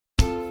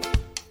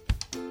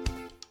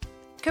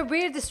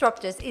Career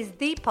Disruptors is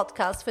the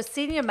podcast for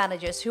senior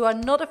managers who are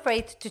not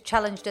afraid to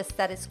challenge the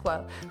status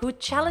quo, who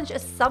challenge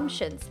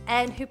assumptions,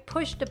 and who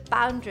push the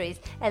boundaries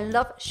and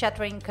love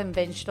shattering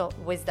conventional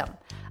wisdom.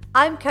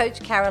 I'm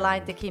Coach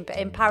Caroline de Kiemper,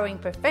 empowering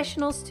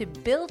professionals to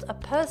build a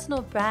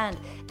personal brand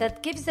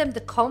that gives them the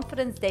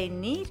confidence they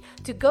need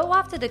to go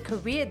after the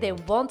career they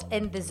want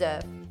and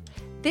deserve.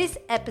 This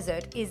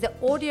episode is the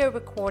audio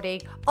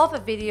recording of a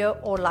video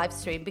or live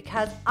stream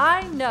because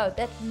I know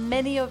that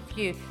many of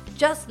you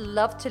just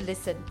love to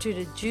listen to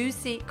the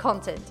juicy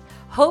content.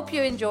 Hope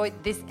you enjoyed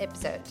this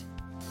episode.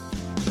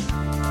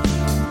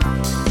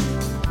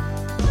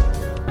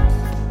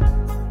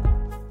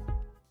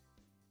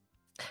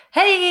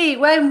 Hey,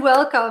 and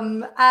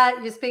welcome.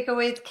 You're speaking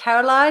with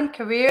Caroline,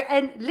 career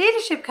and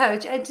leadership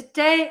coach. And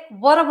today,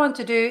 what I want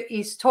to do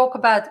is talk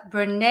about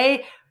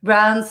Brené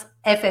Brown's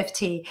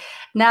FFT.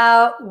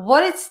 Now,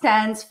 what it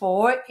stands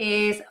for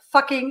is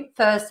fucking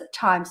first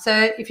time.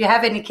 So if you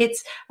have any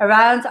kids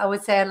around, I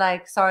would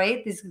say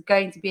sorry, this is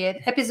going to be an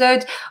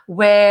episode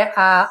where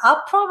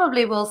I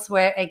probably will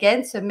swear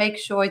again. So make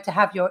sure to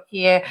have your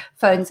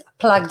earphones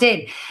plugged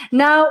in.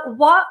 Now,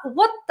 what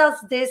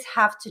does this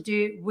have to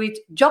do with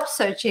job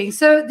searching?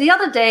 So the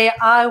other day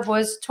I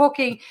was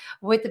talking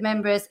with the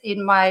members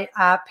in my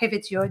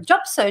Pivot Your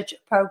Job Search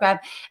program,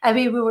 and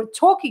we were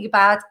talking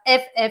about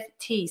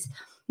FFTs.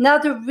 Now,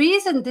 the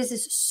reason this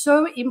is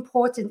so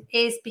important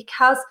is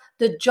because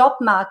the job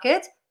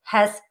market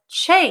has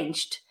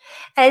changed.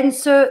 And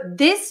so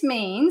this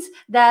means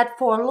that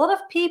for a lot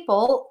of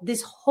people,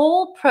 this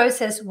whole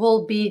process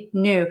will be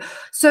new.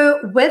 So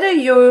whether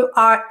you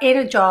are in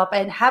a job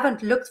and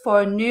haven't looked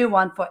for a new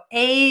one for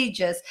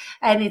ages,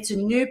 and it's a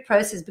new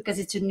process because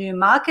it's a new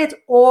market,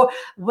 or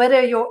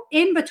whether you're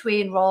in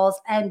between roles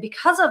and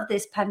because of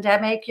this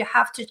pandemic, you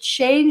have to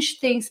change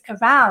things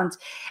around.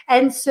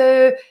 And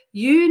so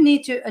you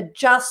need to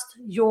adjust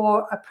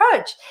your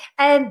approach.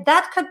 And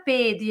that could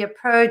be the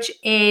approach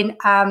in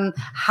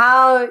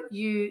how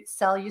you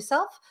sell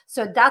yourself.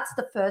 So that's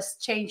the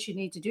first change you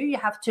need to do. You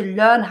have to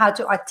learn how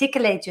to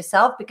articulate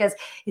yourself because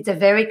it's a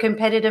very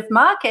competitive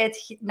market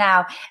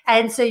now.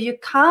 And so you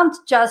can't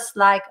just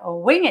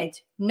wing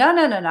it.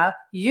 No.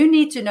 You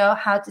need to know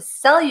how to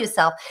sell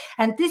yourself.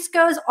 And this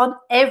goes on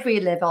every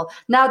level.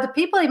 Now, the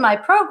people in my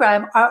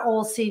program are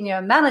all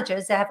senior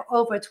managers. They have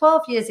over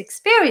 12 years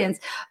experience,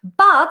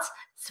 but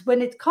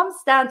when it comes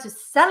down to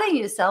selling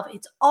yourself,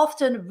 it's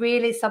often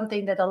really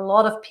something that a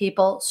lot of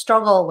people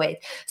struggle with.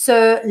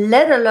 So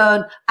let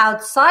alone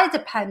outside the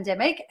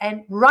pandemic.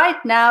 And right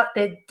now,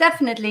 they're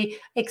definitely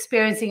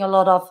experiencing a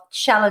lot of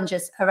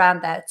challenges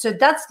around that. So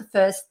that's the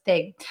first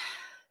thing.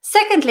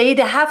 Secondly,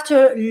 they have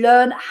to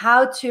learn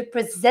how to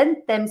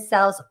present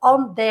themselves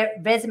on their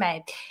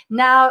resume.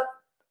 Now,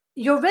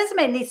 your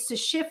resume needs to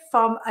shift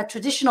from a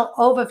traditional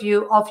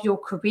overview of your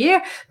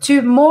career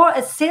to more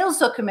a sales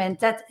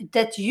document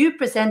that you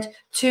present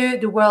to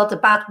the world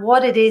about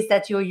what it is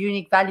that your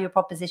unique value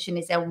proposition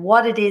is and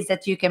what it is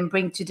that you can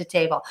bring to the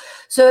table.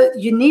 So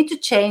you need to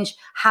change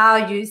how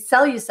you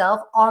sell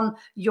yourself on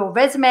your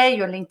resume,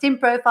 your LinkedIn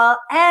profile,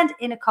 and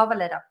in a cover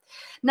letter.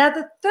 Now,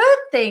 the third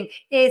thing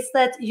is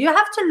that you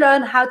have to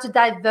learn how to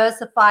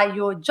diversify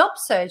your job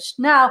search.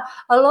 Now,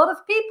 a lot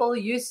of people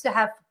used to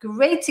have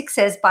great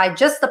success by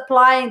just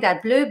applying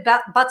that blue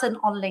button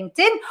on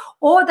LinkedIn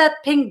or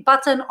that pink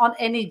button on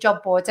any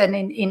job board. And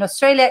in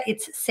Australia,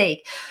 it's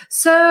Seek.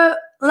 So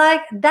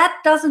that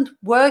doesn't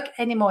work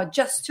anymore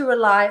just to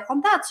rely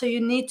on that. So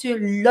you need to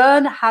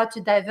learn how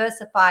to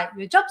diversify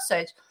your job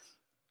search.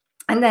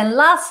 And then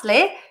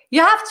lastly,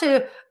 you have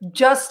to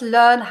just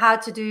learn how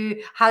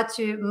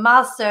to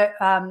master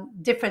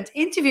different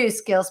interview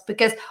skills,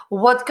 because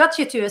what got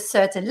you to a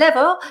certain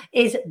level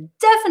is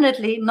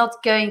definitely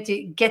not going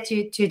to get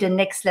you to the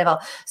next level.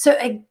 So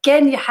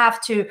again, you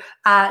have to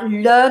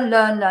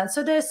learn.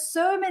 So there's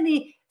so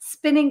many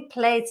spinning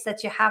plates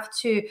that you have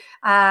to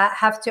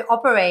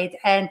operate,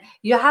 and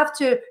you have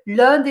to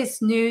learn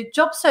this new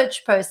job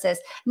search process.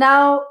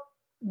 Now,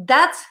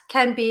 that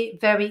can be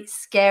very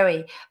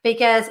scary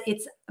because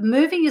it's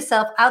moving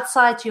yourself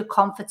outside your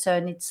comfort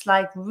zone. It's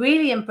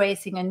really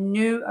embracing a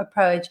new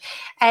approach.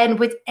 And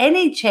with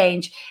any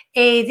change,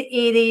 it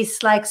is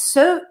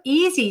so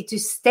easy to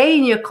stay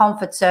in your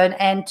comfort zone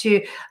and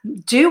to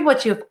do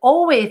what you've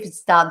always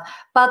done.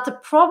 But the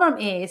problem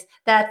is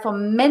that for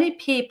many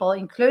people,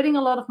 including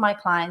a lot of my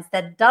clients,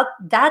 that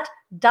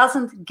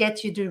doesn't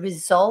get you the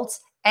results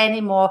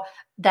anymore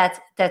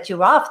that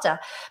you're after.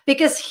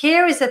 Because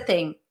here is the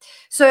thing.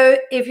 So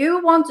if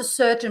you want a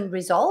certain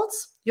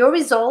results, your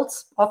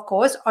results, of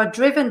course, are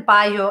driven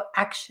by your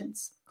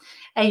actions.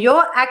 And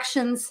your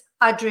actions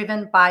are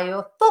driven by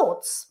your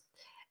thoughts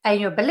and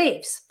your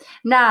beliefs.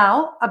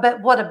 Now,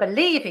 what a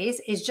belief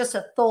is just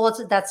a thought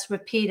that's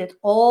repeated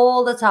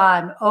all the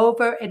time,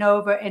 over and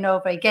over and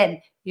over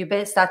again. You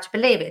better start to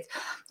believe it.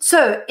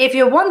 So if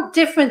you want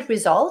different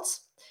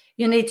results,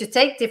 you need to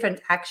take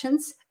different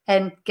actions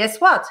And guess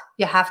what?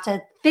 You have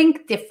to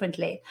think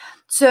differently.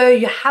 So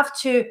you have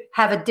to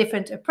have a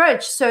different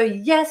approach. So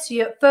yes,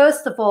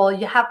 first of all,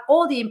 you have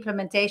all the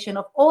implementation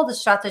of all the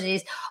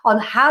strategies on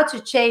how to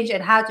change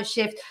and how to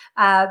shift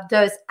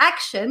those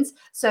actions.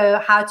 So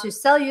how to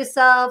sell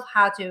yourself,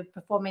 how to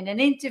perform in an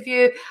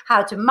interview,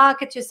 how to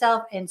market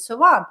yourself, and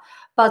so on.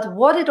 But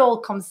what it all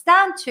comes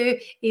down to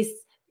is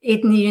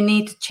you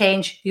need to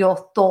change your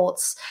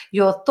thoughts.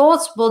 Your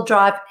thoughts will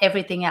drive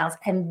everything else.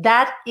 And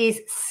that is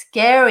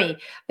scary,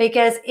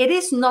 because it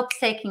is not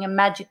taking a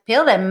magic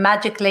pill and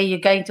magically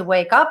you're going to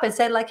wake up and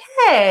say like,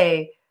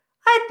 hey,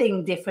 I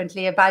think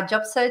differently about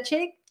job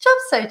searching. Job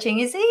searching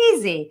is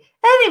easy.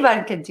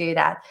 Anyone can do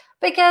that,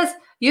 because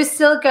you're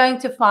still going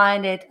to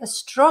find it a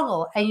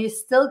struggle, and you're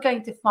still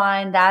going to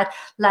find that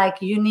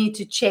like you need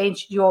to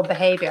change your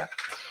behavior.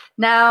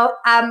 Now,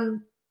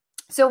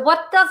 so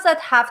what does that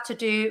have to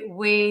do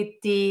with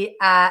the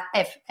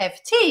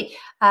FFT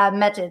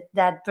method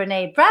that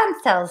Brene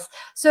Brown tells?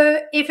 So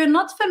if you're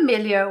not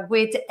familiar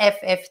with the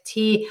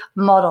FFT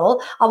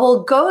model, I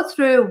will go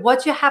through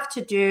what you have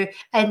to do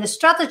and the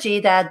strategy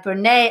that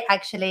Brene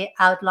actually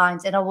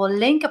outlines. And I will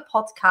link a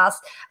podcast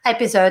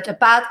episode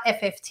about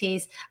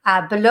FFTs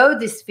below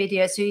this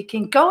video, so you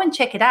can go and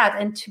check it out.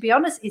 And to be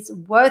honest, it's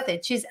worth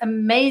it. She's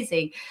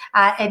amazing.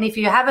 And if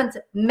you haven't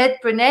met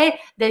Brene,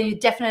 then you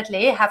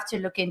definitely have to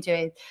look into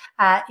it.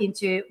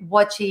 Into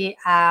what she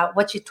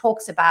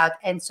talks about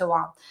and so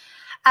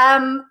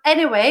on.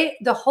 Anyway,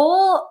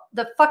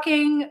 the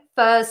fucking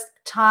first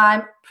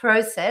time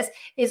process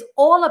is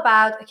all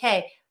about,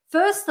 okay,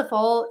 first of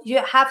all, you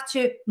have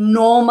to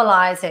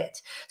normalize it.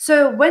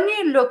 So when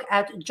you look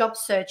at job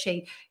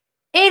searching,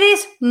 it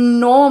is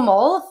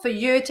normal for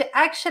you to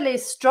actually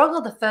struggle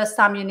the first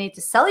time you need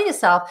to sell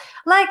yourself.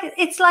 Like,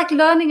 it's like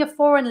learning a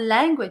foreign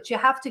language. You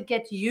have to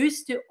get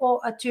used to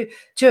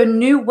a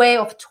new way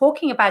of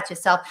talking about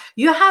yourself.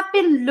 You have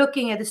been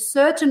looking at a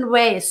certain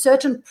way, a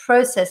certain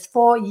process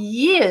for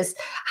years,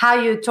 how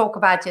you talk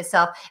about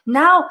yourself.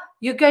 Now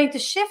you're going to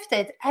shift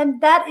it,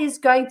 and that is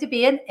going to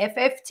be an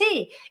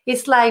FFT.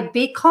 It's like,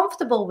 be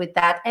comfortable with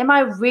that. Am I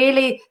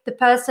really the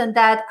person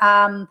that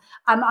I'm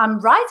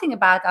writing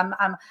about?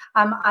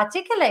 I'm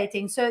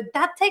articulating. So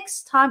that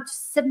takes time to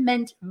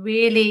cement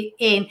really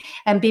in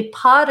and be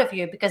part of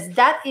you, because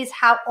that is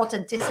how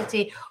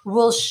authenticity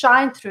will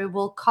shine through,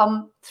 will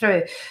come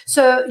through.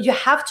 So you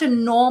have to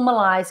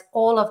normalize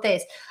all of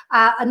this.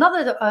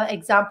 Another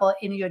example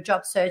in your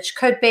job search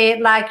could be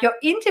like your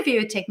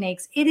interview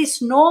techniques. It is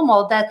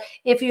normal that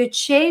if you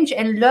change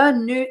and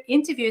learn new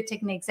interview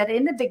techniques, that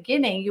in the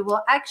beginning you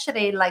will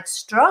actually like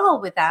struggle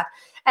with that.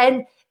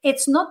 And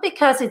it's not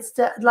because it's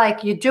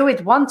like you do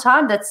it one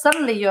time that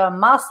suddenly you're a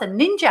master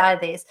ninja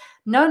at this.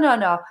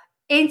 No.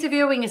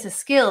 Interviewing is a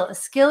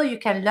skill you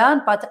can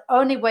learn, but the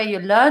only way you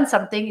learn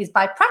something is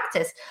by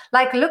practice.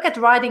 Like, look at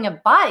riding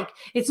a bike.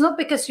 It's not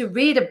because you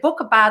read a book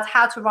about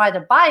how to ride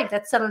a bike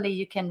that suddenly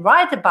you can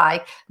ride a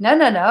bike.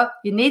 No.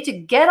 You need to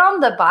get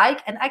on the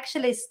bike and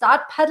actually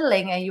start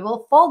pedaling, and you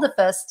will fall the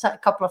first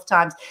couple of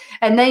times.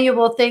 And then you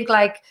will think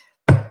like,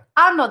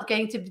 I'm not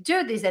going to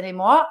do this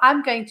anymore.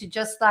 I'm going to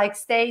just like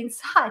stay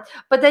inside.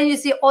 But then you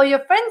see all your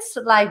friends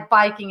like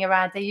biking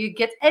around and you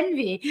get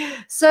envy.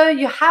 So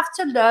you have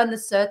to learn a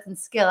certain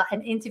skill,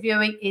 and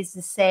interviewing is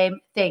the same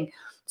thing.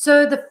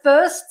 So the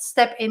first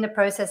step in the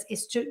process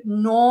is to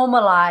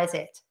normalize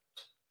it,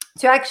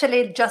 to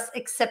actually just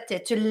accept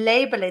it, to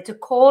label it, to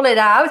call it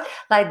out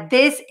like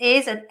this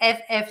is an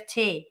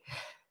FFT.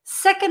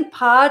 Second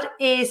part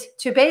is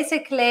to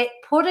basically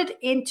put it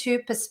into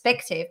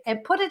perspective,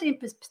 and put it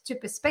into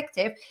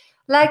perspective.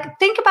 Like,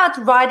 think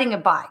about riding a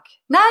bike.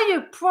 Now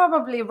you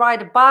probably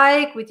ride a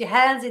bike with your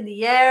hands in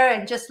the air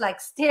and just like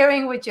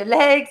steering with your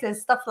legs and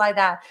stuff like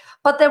that.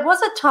 But there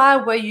was a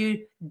time where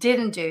you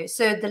didn't do.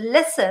 So the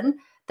lesson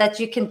that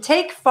you can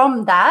take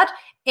from that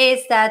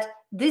is that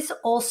this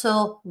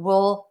also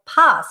will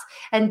pass,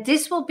 and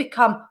this will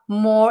become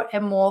more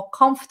and more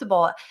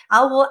comfortable.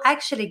 I will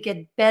actually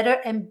get better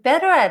and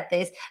better at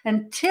this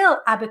until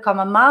I become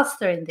a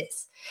master in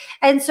this.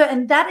 And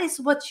that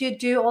is what you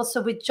do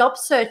also with job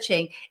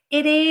searching.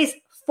 It is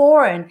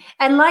foreign.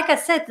 And like I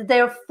said,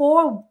 there are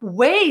four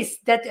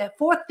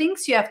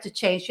things you have to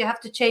change. You have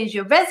to change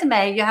your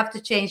resume. You have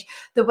to change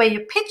the way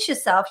you pitch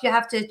yourself. You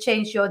have to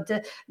change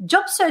the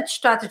job search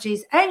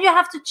strategies, and you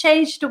have to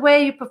change the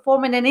way you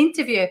perform in an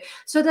interview.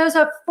 So those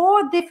are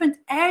 4 different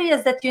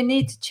areas that you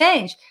need to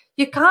change.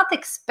 You can't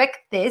expect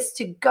this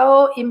to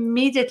go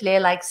immediately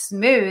like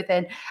smooth,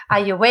 and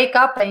you wake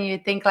up and you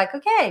think like,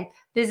 okay,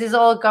 this is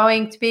all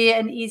going to be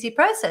an easy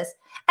process.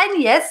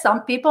 And yes,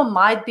 some people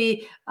might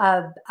be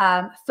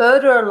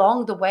further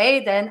along the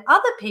way than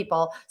other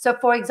people. So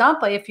for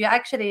example, if you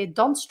actually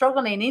don't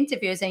struggle in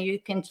interviews and you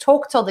can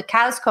talk till the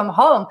cows come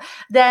home,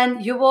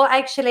 then you will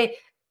actually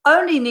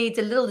only needs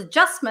a little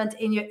adjustment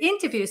in your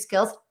interview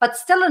skills, but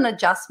still an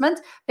adjustment,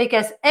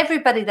 because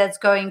everybody that's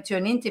going to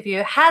an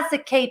interview has the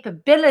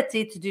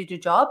capability to do the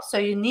job. So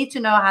you need to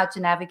know how to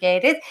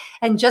navigate it,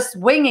 and just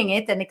winging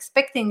it and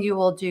expecting you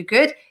will do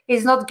good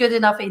is not good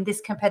enough in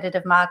this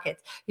competitive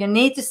market. You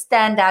need to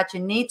stand out. You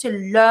need to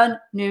learn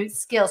new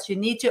skills. You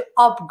need to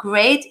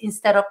upgrade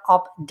instead of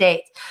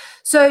update.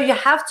 So you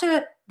have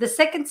to, the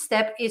second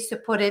step is to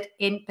put it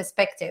in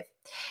perspective.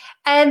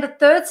 And the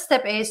third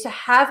step is to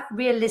have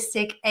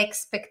realistic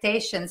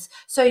expectations.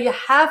 So you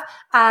have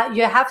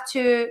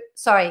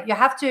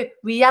to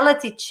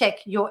reality check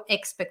your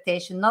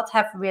expectation, not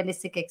have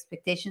realistic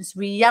expectations.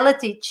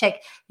 Reality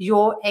check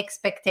your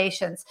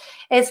expectations.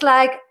 It's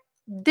like,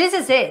 this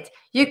is it.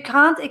 You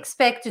can't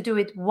expect to do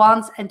it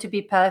once and to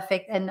be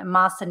perfect and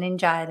master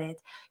ninja at it.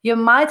 You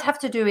might have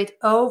to do it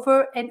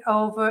over and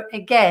over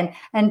again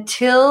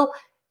until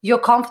you're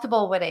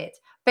comfortable with it,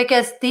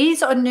 because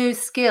these are new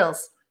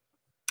skills.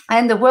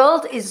 And the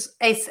world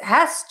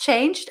has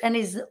changed and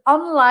is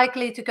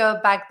unlikely to go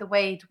back the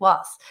way it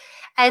was.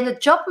 And the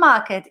job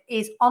market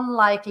is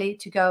unlikely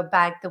to go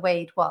back the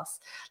way it was.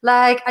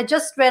 Like, I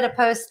just read a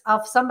post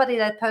of somebody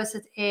that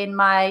posted in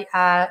my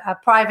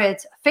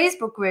private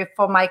Facebook group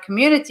for my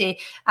community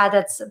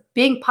that's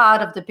being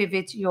part of the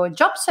Pivot Your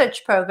Job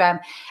Search program.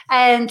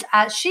 And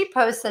she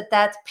posted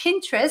that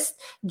Pinterest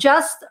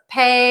just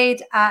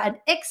paid an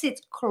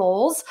exit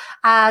clause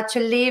to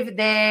leave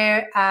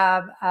their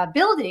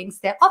buildings,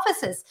 their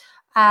offices,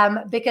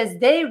 because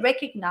they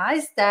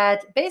recognize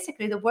that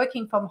basically the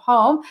working from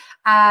home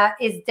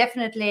is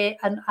definitely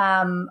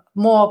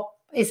more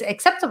is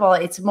acceptable.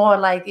 It's more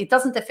like, it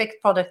doesn't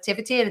affect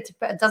productivity, and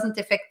it doesn't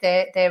affect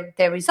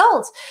their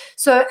results.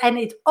 So, and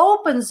it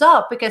opens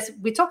up, because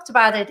we talked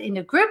about it in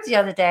the group the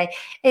other day,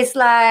 it's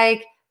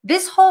like,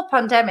 this whole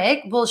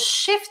pandemic will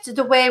shift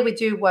the way we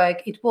do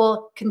work. It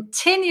will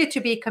continue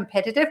to be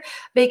competitive,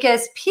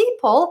 because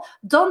people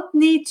don't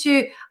need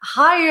to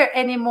hire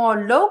any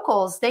more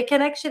locals. They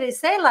can actually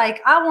say,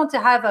 like, I want to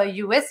have a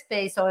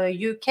US-based or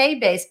a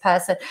UK-based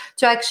person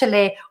to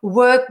actually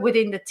work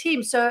within the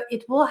team. So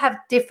it will have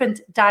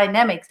different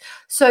dynamics.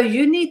 So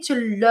you need to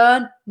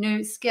learn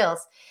new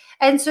skills.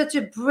 And so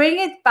to bring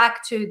it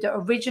back to the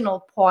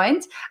original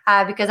point,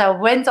 because I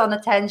went on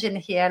a tangent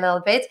here a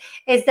little bit,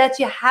 is that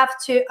you have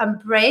to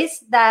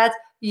embrace that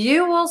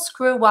you will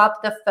screw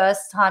up the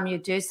first time you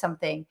do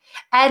something,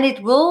 and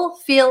it will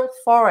feel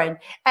foreign,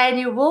 and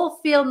you will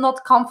feel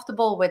not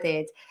comfortable with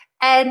it.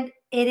 And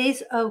it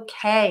is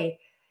okay.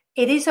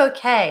 It is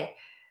okay.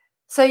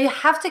 So you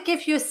have to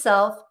give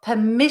yourself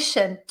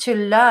permission to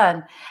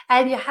learn,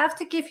 and you have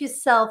to give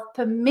yourself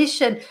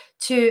permission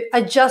to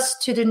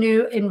adjust to the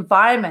new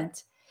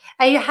environment.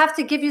 And you have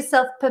to give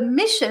yourself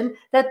permission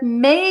that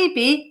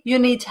maybe you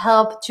need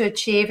help to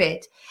achieve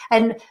it.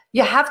 And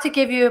you have to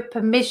give you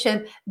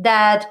permission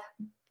that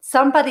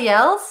somebody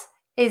else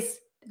is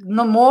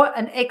no more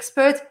an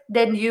expert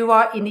than you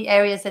are in the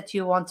areas that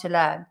you want to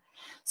learn.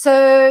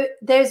 So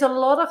there's a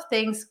lot of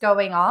things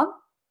going on.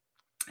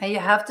 And you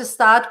have to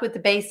start with the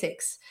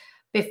basics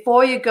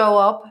before you go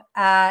up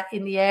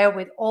in the air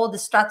with all the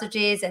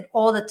strategies and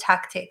all the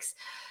tactics.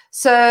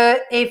 So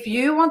if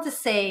you want to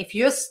say, if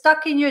you're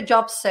stuck in your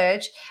job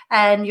search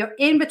and you're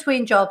in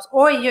between jobs,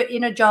 or you're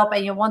in a job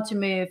and you want to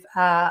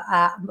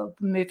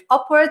move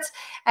upwards,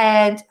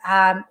 and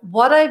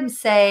what I'm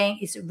saying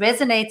is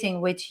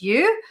resonating with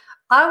you,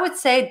 I would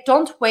say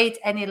don't wait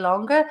any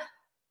longer.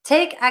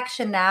 Take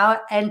action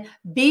now, and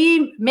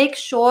make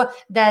sure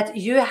that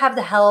you have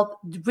the help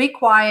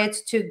required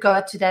to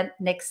go to that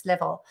next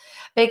level.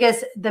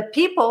 Because the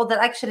people that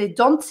actually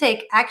don't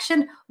take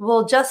action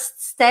will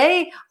just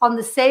stay on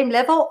the same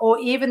level, or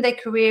even their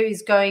career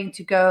is going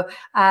to go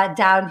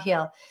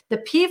downhill. The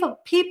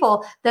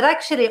people that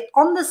actually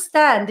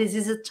understand this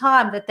is a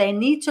time that they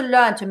need to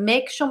learn to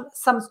make some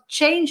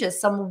changes,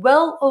 some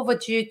well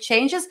overdue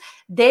changes,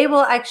 they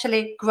will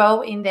actually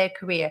grow in their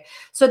career.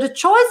 So the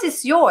choice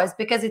is yours,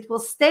 because it will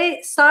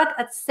start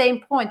at the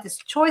same point. This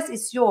choice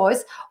is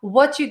yours,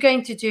 what you're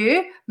going to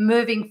do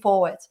moving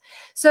forward.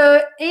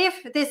 So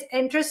if this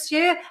interests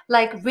you,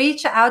 like,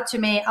 reach out to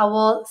me. I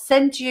will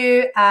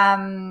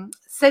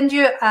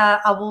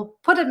I will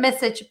put a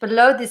message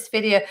below this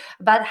video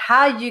about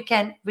how you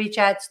can reach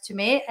out to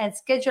me and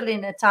schedule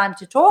in a time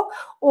to talk,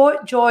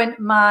 or join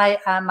my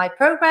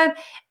program.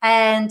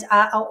 And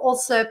I'll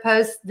also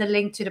post the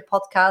link to the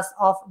podcast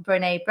of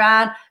Brené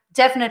Brown.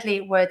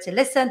 Definitely worth to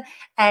listen.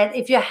 And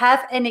if you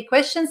have any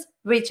questions,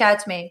 reach out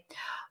to me.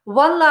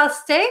 One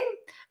last thing.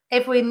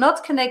 If we're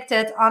not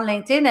connected on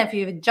LinkedIn, if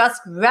you just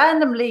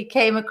randomly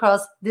came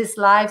across this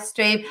live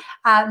stream,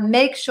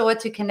 make sure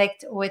to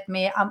connect with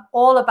me. I'm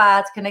all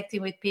about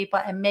connecting with people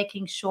and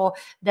making sure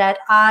that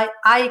I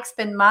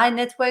expand my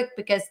network,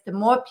 because the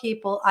more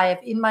people I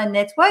have in my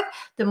network,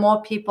 the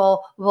more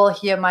people will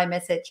hear my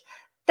message.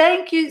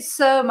 Thank you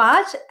so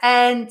much,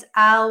 and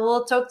I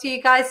will talk to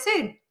you guys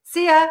soon.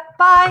 See ya.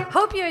 Bye.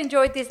 Hope you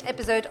enjoyed this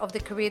episode of the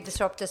Career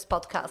Disruptors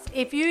podcast.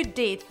 If you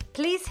did,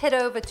 please head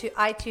over to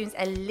iTunes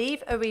and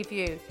leave a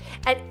review.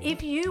 And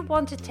if you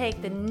want to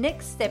take the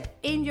next step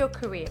in your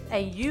career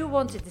and you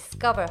want to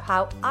discover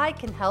how I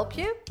can help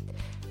you,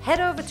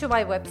 head over to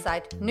my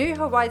website,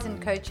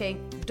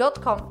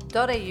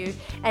 newhorizoncoaching.com.au,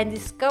 and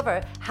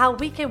discover how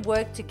we can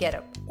work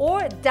together, or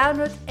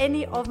download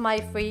any of my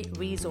free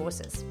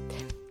resources.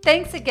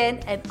 Thanks again,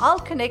 and I'll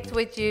connect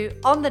with you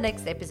on the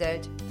next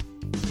episode.